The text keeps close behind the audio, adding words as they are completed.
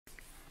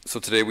So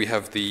today we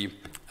have the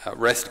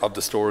rest of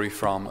the story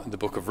from the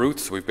book of Ruth.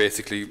 So we've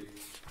basically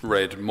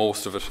read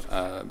most of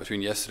it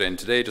between yesterday and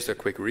today. Just a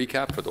quick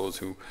recap for those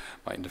who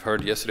mightn't have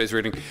heard yesterday's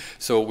reading.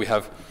 So we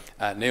have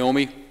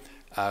Naomi,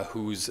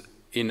 who's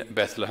in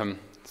Bethlehem,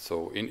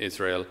 so in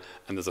Israel,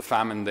 and there's a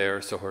famine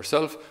there. So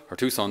herself, her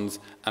two sons,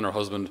 and her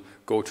husband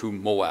go to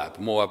Moab.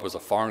 Moab was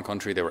a foreign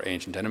country. They were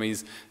ancient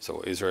enemies.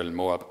 So Israel and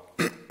Moab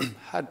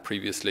had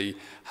previously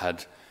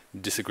had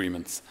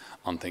disagreements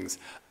on things.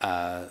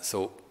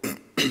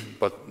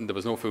 But there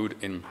was no food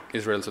in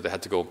Israel, so they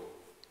had to go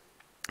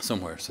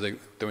somewhere. So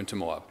they went to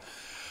Moab.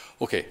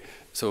 Okay,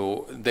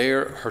 so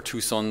there her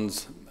two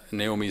sons,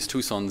 Naomi's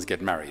two sons, get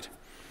married.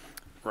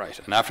 Right,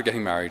 and after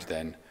getting married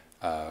then,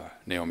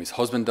 Naomi's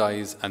husband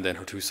dies, and then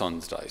her two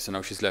sons die. So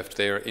now she's left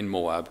there in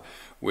Moab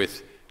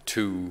with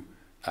two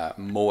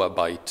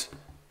Moabite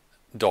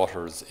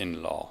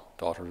daughters-in-law.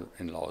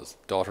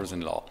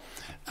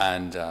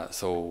 And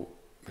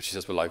but she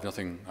says, well, I've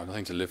nothing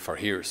to live for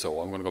here,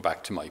 so I'm going to go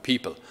back to my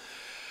people.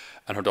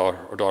 And her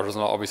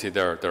daughters-in-law, obviously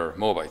they're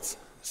Moabites.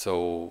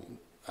 So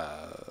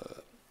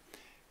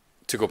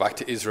to go back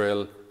to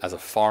Israel as a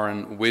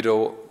foreign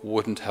widow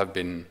wouldn't have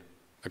been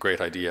a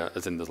great idea,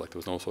 as in there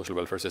was no social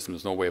welfare system,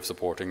 there's no way of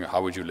supporting her.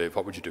 How would you live?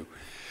 What would you do?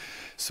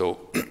 So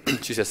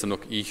she says to them,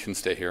 look, you can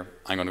stay here.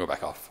 I'm going to go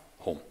back off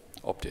home,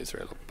 up to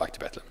Israel, back to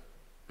Bethlehem.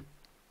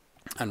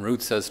 And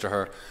Ruth says to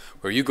her,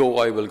 where you go,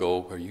 I will go.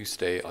 Where you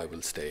stay, I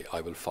will stay.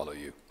 I will follow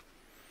you.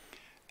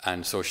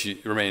 And so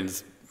she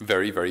remains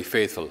very, very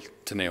faithful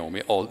to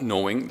Naomi,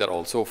 knowing that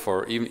also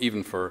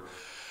even for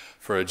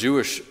a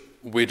Jewish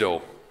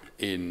widow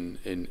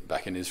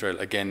back in Israel,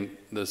 again,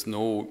 there's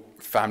no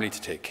family to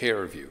take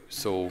care of you.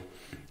 So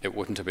it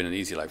wouldn't have been an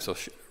easy life. So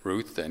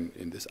Ruth, then,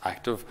 in this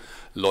act of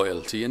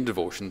loyalty and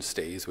devotion,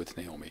 stays with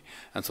Naomi.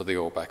 And so they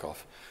go back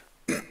off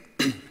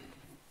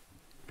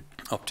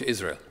up to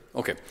Israel.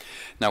 Okay,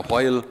 now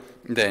while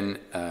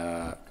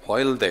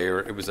there,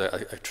 it was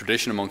a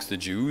tradition amongst the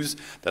Jews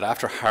that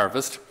after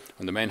harvest,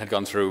 when the men had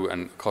gone through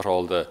and cut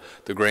all the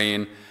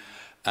grain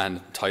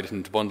and tied it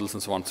into bundles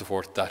and so on and so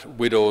forth, that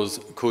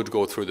widows could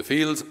go through the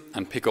fields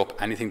and pick up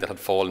anything that had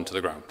fallen to the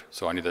ground.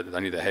 So any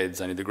of the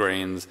heads, any of the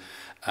grains.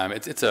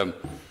 It's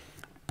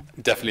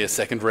definitely a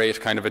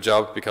second-rate kind of a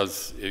job,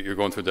 because you're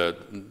going through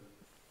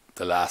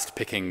the last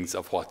pickings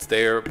of what's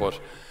there, but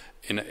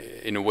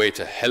in a way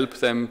to help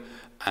them,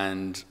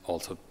 and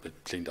also it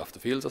cleaned off the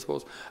fields, I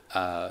suppose.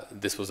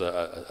 This was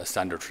a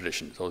standard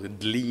tradition. So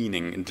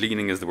gleaning, and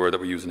gleaning is the word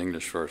that we use in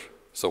English for it.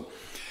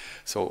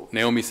 So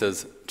Naomi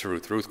says to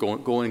Ruth,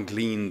 go and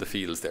glean the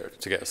fields there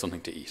to get us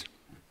something to eat.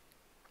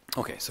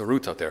 Okay, so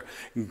Ruth's out there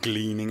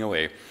gleaning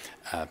away,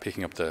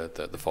 picking up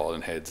the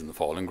fallen heads and the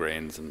fallen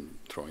grains and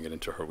throwing it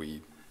into her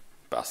wee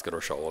basket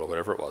or shawl or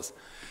whatever it was.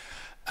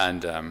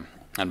 And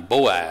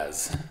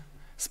Boaz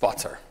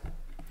spots her.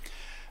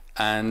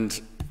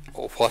 And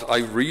what I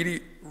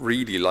really,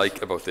 really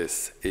like about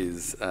this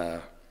is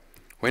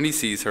when he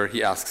sees her,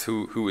 he asks,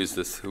 who is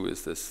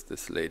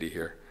this lady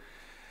here?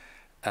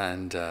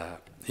 And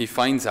he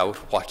finds out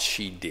what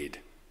she did.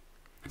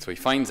 So he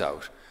finds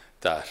out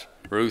that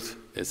Ruth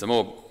is a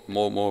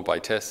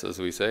Moabitess, as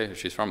we say.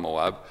 She's from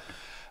Moab.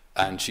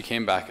 And she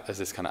came back as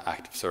this kind of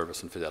act of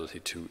service and fidelity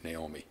to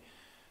Naomi,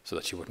 so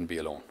that she wouldn't be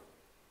alone.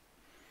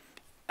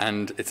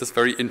 And it's just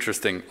very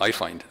interesting, I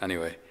find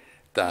anyway,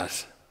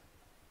 that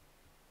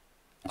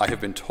I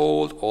have been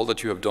told all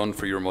that you have done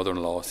for your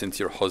mother-in-law since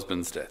your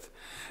husband's death,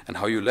 and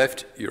how you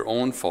left your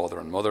own father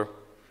and mother,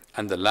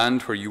 and the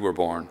land where you were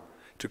born,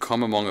 to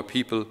come among a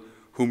people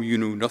whom you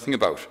knew nothing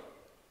about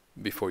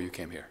before you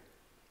came here.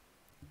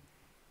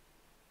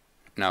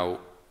 Now,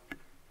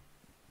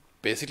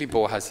 basically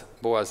Boaz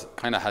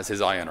kind of has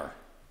his eye on her,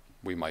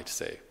 we might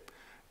say,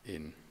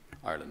 in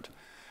Ireland.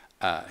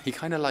 He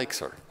kind of likes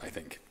her, I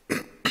think.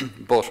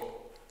 But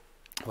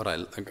what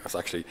I think is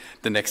actually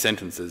the next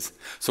sentence is,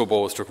 so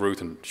Boaz took Ruth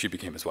and she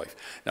became his wife.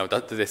 Now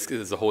this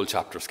is a whole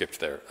chapter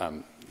skipped there.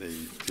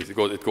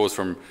 It goes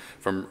from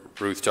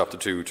Ruth chapter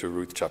 2 to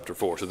Ruth chapter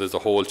 4. So there's a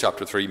whole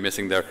chapter 3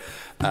 missing there.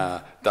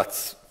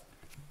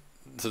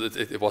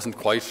 It wasn't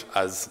quite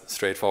as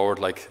straightforward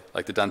like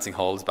the dancing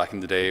halls back in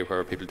the day,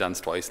 where people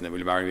danced twice and then, will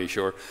you marry me?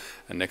 Sure.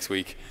 And next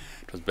week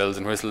it was bells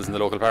and whistles in the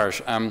local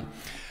parish.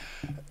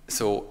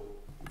 So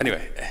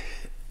anyway,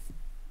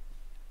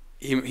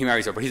 he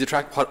marries her, but he's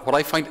attracted. What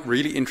I find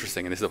really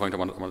interesting, and this is the point I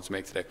wanted to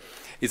make today,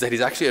 is that he's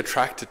actually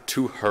attracted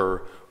to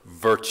her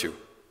virtue.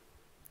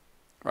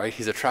 Right?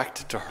 He's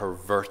attracted to her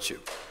virtue.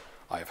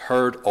 I have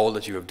heard all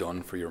that you have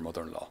done for your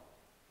mother-in-law.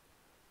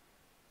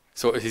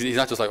 So he's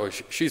not just like, oh,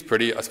 she's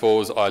pretty, I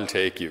suppose I'll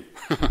take you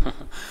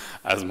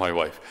as my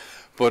wife.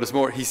 But it's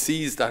more, he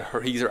sees that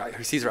he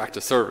sees her act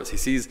of service. He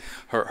sees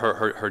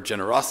her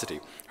generosity,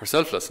 her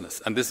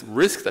selflessness, and this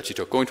risk that she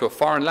took, going to a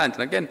foreign land.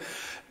 And again,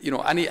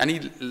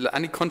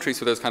 any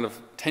countries where there's kind of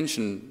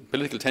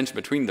political tension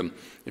between them,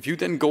 if you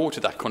then go to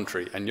that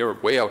country and you're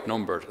way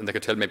outnumbered, and they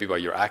could tell maybe by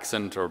your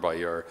accent or by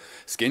your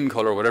skin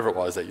color or whatever it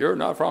was that you're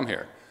not from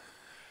here.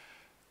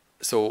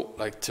 So,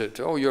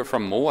 oh, you're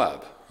from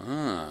Moab.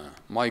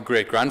 My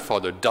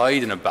great-grandfather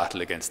died in a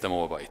battle against the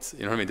Moabites.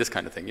 You know what I mean? This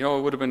kind of thing. You know,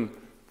 it would have been,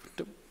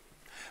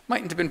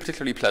 mightn't have been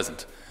particularly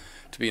pleasant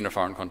to be in a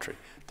foreign country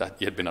that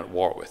you had been at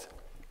war with.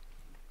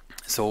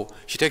 So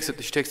she takes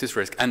this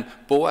risk, and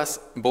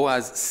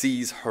Boaz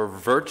sees her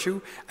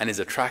virtue and is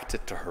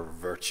attracted to her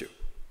virtue.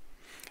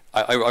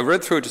 I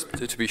read through it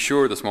just to be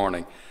sure this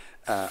morning,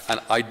 and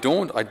I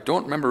don't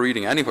remember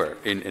reading anywhere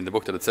in the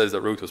book that it says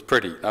that Ruth was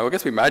pretty. Now I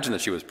guess we imagine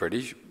that she was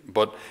pretty,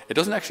 but it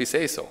doesn't actually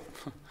say so.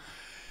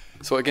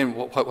 So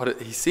again,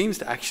 he seems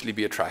to actually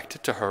be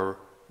attracted to her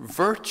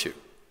virtue.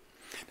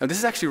 Now this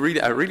is actually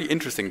a really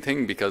interesting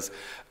thing, because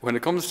when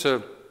it comes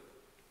to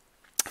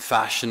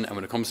fashion and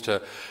when it comes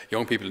to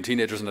young people and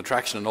teenagers and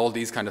attraction and all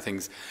these kind of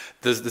things,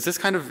 there's this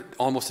kind of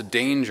almost a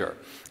danger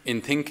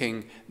in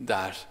thinking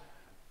that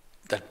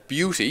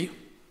beauty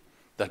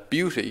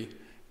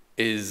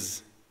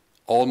is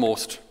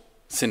almost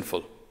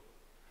sinful.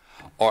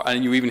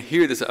 And you even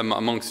hear this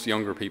amongst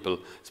younger people,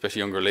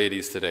 especially younger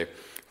ladies today,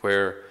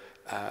 where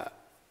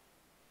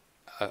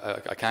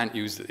I can't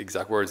use the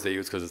exact words they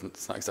use because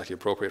it's not exactly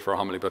appropriate for a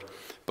homily, but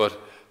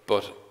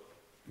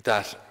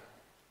that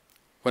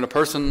when a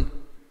person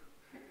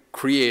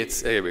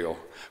creates, there we go,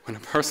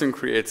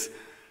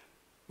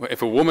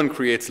 if a woman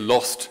creates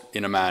lust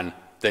in a man,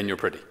 then you're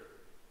pretty,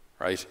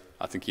 right?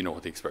 I think you know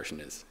what the expression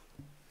is,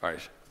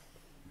 right?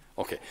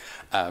 Okay,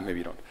 maybe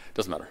you don't.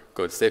 Doesn't matter.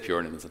 Good, stay pure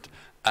and innocent.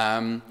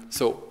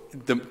 So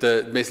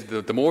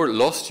basically, the more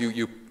lust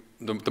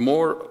the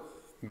more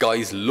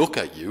guys look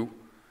at you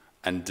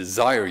and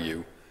desire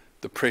you,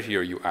 the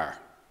prettier you are.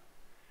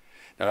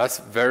 Now that's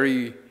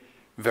very,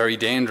 very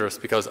dangerous,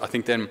 because I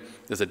think then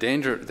there's a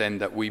danger then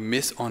that we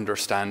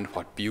misunderstand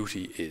what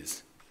beauty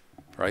is,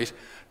 right?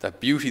 That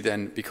beauty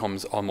then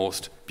becomes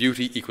almost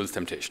beauty equals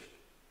temptation.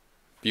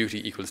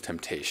 Beauty equals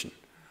temptation,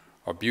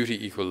 or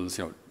beauty equals,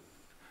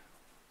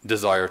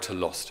 desire to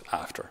lust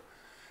after.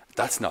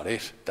 That's not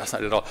it. That's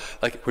not it at all.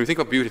 Like when you think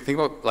about beauty, think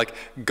about like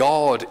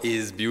God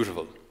is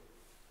beautiful.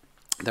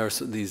 There are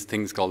these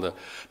things called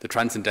the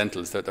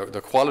transcendentals,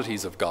 the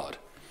qualities of God.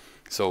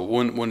 So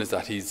one is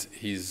that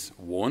he's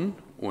one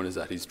is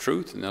that he's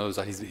truth, and the other is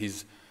that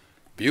he's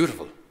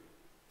beautiful.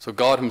 So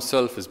God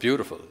himself is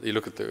beautiful. You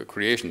look at the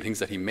creation, things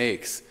that he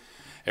makes,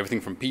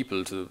 everything from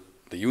people to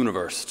the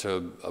universe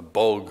to a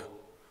bug,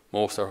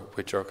 most of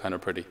which are kind of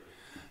pretty,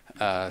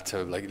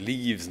 to like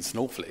leaves and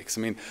snowflakes.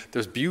 I mean,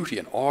 there's beauty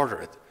and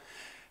order,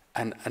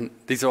 and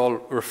these are all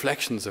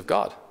reflections of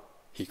God.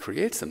 He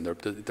creates them.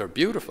 They're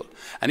beautiful.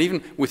 And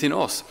even within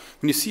us,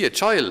 when you see a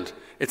child,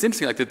 it's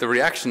interesting like that the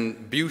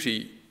reaction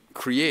beauty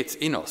creates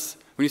in us.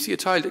 When you see a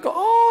child, you go,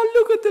 oh,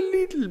 look at the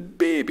little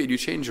baby, and you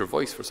change your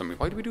voice for something.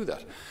 Why do we do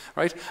that?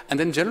 Right? And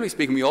then generally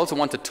speaking, we also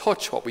want to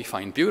touch what we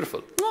find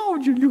beautiful. Oh,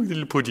 you look at the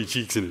little pudgy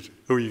cheeks in it.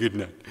 How are you getting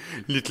that?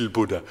 Little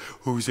Buddha.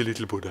 Who's a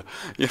little Buddha?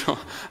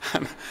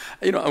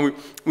 And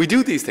we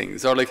do these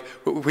things. Or like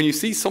when you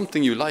see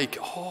something you like,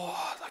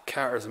 oh, that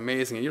car is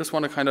amazing, and you just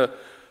want to kind of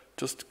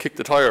just kick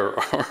the tire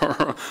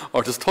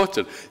or just touch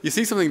it. You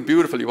see something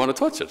beautiful, you want to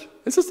touch it.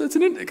 It's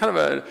kind of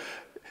a,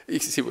 you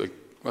see,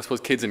 I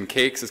suppose kids and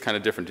cakes is kind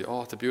of different.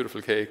 Oh, it's a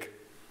beautiful cake.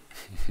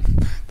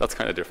 That's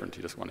kind of different.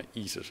 You just want to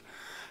eat it.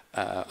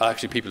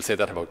 Actually, people say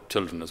that about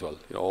children as well.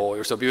 Oh,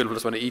 you're so beautiful, I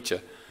just want to eat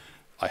you.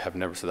 I have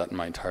never said that in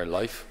my entire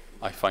life.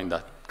 I find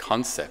that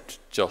concept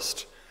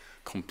just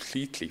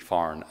completely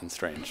foreign and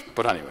strange.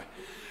 But anyway,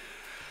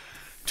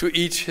 to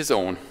each his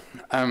own.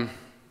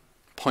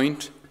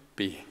 Point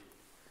B.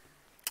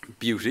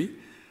 Beauty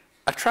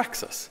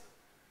attracts us,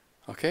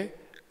 okay?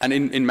 And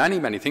in many,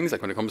 many things,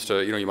 like when it comes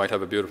to, you might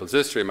have a beautiful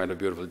sister, you might have a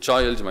beautiful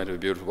child, you might have a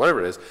beautiful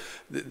whatever it is,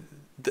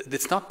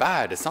 it's not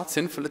bad, it's not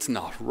sinful, it's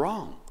not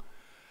wrong.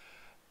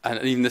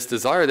 And even this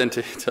desire then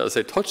to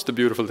say, touch the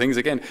beautiful things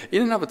again,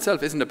 in and of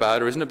itself isn't a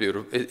bad or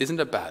isn't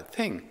a bad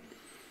thing.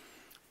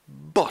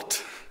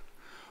 But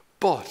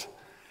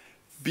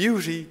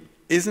beauty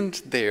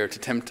isn't there to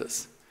tempt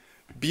us.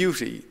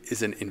 Beauty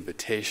is an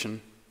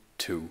invitation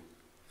to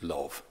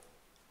love.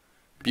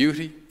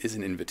 Beauty is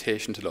an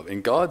invitation to love.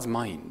 In God's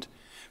mind,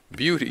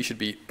 beauty should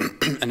be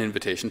an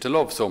invitation to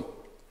love. So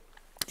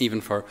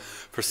even for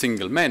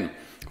single men,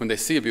 when they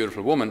see a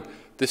beautiful woman,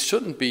 this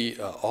shouldn't be,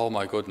 oh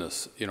my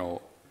goodness,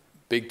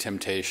 big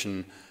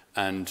temptation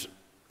and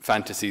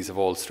fantasies of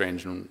all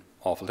strange and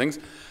awful things,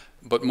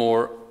 but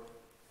more,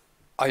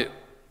 I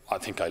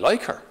think I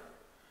like her.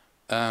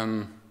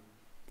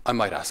 I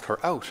might ask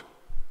her out.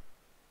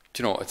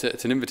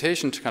 It's an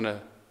invitation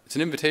to it's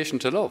an invitation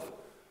to love.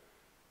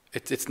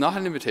 It's not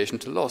an invitation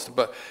to lust,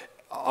 but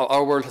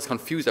our world has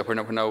confused that. We're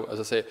now, as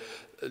I say,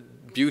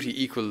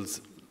 beauty equals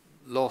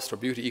lust or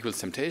beauty equals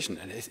temptation,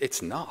 and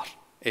it's not.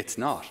 It's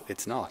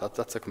not.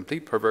 That's a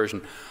complete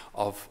perversion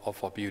of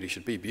what beauty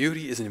should be.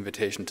 Beauty is an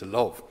invitation to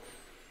love.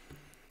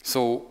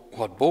 So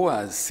what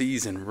Boaz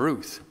sees in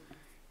Ruth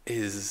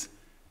is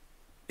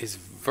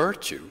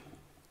virtue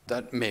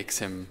that makes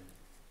him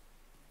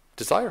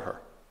desire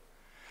her.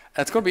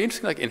 And it's going to be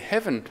interesting, like in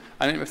heaven,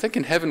 and I think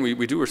in heaven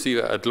we do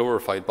receive a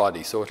glorified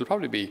body, so it'll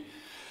probably be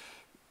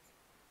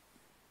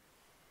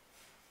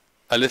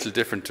a little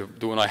different to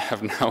the one I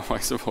have now, I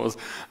suppose.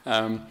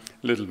 A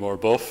little more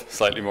buff,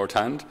 slightly more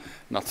tanned,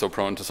 not so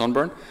prone to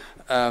sunburn.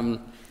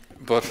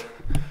 But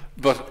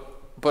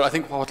I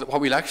think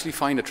what we'll actually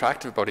find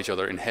attractive about each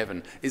other in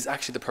heaven is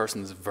actually the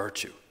person's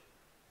virtue.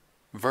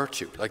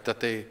 Virtue, like that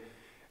they,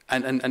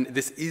 and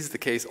this is the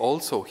case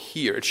also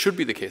here. It should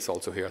be the case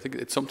also here. I think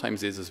it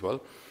sometimes is as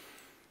well.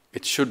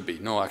 It should be.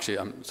 No, actually,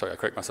 I'm sorry, I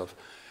correct myself.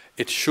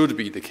 It should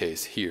be the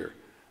case here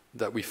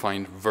that we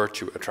find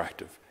virtue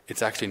attractive.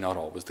 It's actually not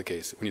always the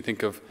case. When you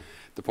think of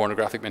the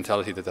pornographic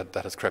mentality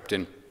that has crept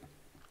in,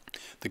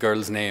 the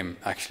girl's name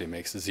actually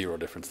makes zero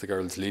difference. The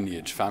girl's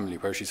lineage, family,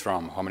 where she's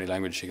from, how many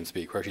languages she can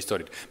speak, where she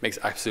studied, makes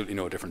absolutely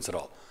no difference at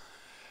all.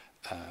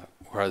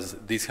 Whereas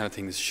these kind of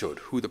things should.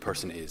 Who the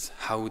person is,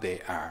 how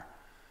they are.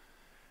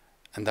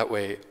 And that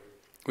way,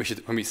 we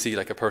should, when we see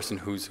like a person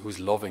who's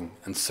loving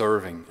and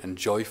serving and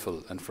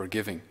joyful and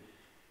forgiving,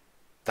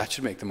 that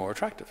should make them more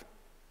attractive.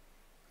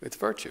 It's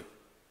virtue.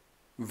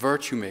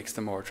 Virtue makes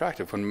them more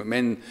attractive.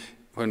 When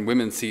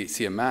women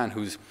see a man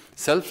who's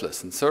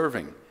selfless and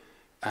serving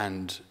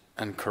and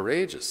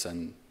courageous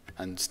and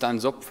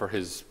stands up for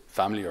his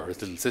family or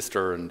his little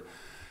sister, and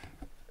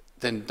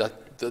then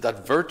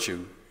that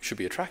virtue should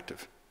be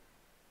attractive.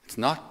 It's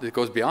not. It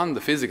goes beyond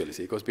the physical. You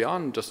see, it goes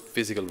beyond just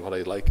physical. What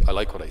I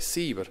like what I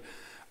see, but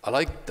I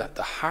like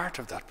the heart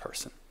of that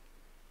person.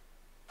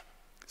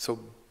 So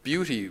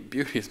beauty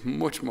is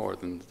much more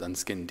than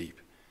skin deep.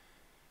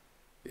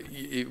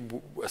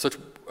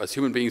 As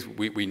human beings,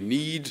 we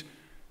need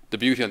the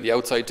beauty on the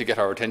outside to get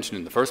our attention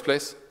in the first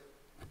place.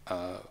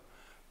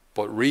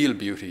 But real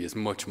beauty is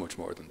much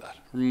more than that.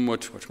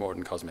 Much more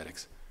than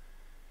cosmetics.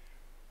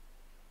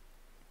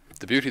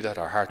 The beauty that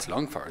our hearts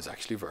long for is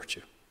actually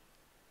virtue.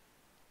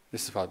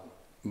 This is what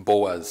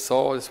Boaz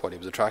saw. This is what he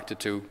was attracted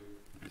to.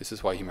 This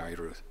is why he married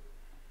Ruth.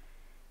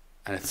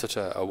 And it's such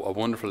a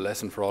wonderful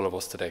lesson for all of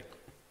us today.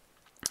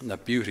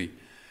 That beauty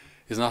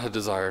is not a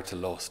desire to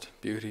lust.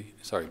 Beauty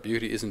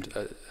isn't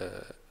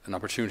an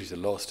opportunity to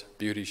lust.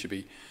 Beauty should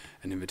be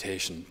an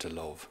invitation to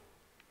love.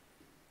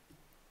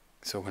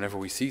 So whenever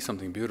we see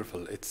something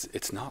beautiful,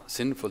 it's not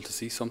sinful to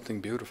see something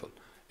beautiful.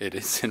 It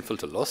is sinful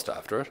to lust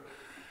after it,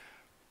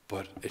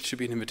 but it should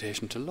be an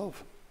invitation to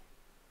love.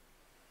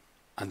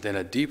 And then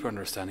a deeper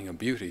understanding of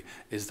beauty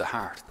is the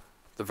heart,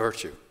 the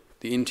virtue,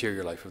 the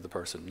interior life of the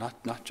person,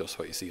 not just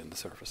what you see on the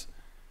surface.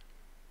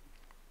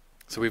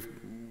 So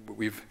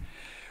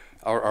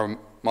our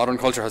modern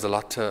culture has a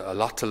lot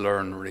to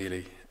learn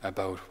really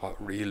about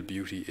what real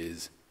beauty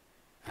is,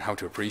 and how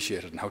to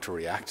appreciate it, and how to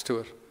react to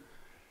it,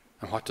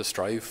 and what to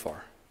strive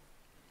for.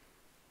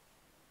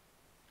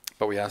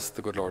 But we ask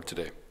the good Lord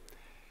today,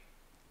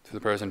 through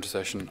the prayers and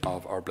intercession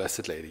of our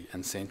Blessed Lady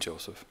and Saint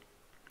Joseph,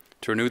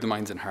 to renew the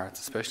minds and hearts,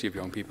 especially of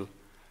young people,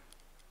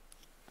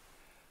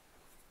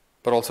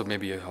 but also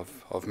maybe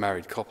of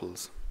married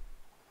couples,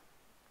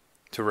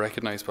 to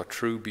recognize what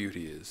true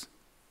beauty is,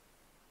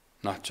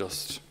 not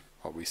just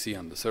what we see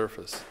on the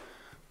surface,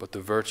 but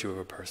the virtue of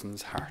a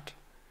person's heart.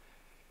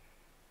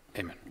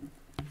 Amen.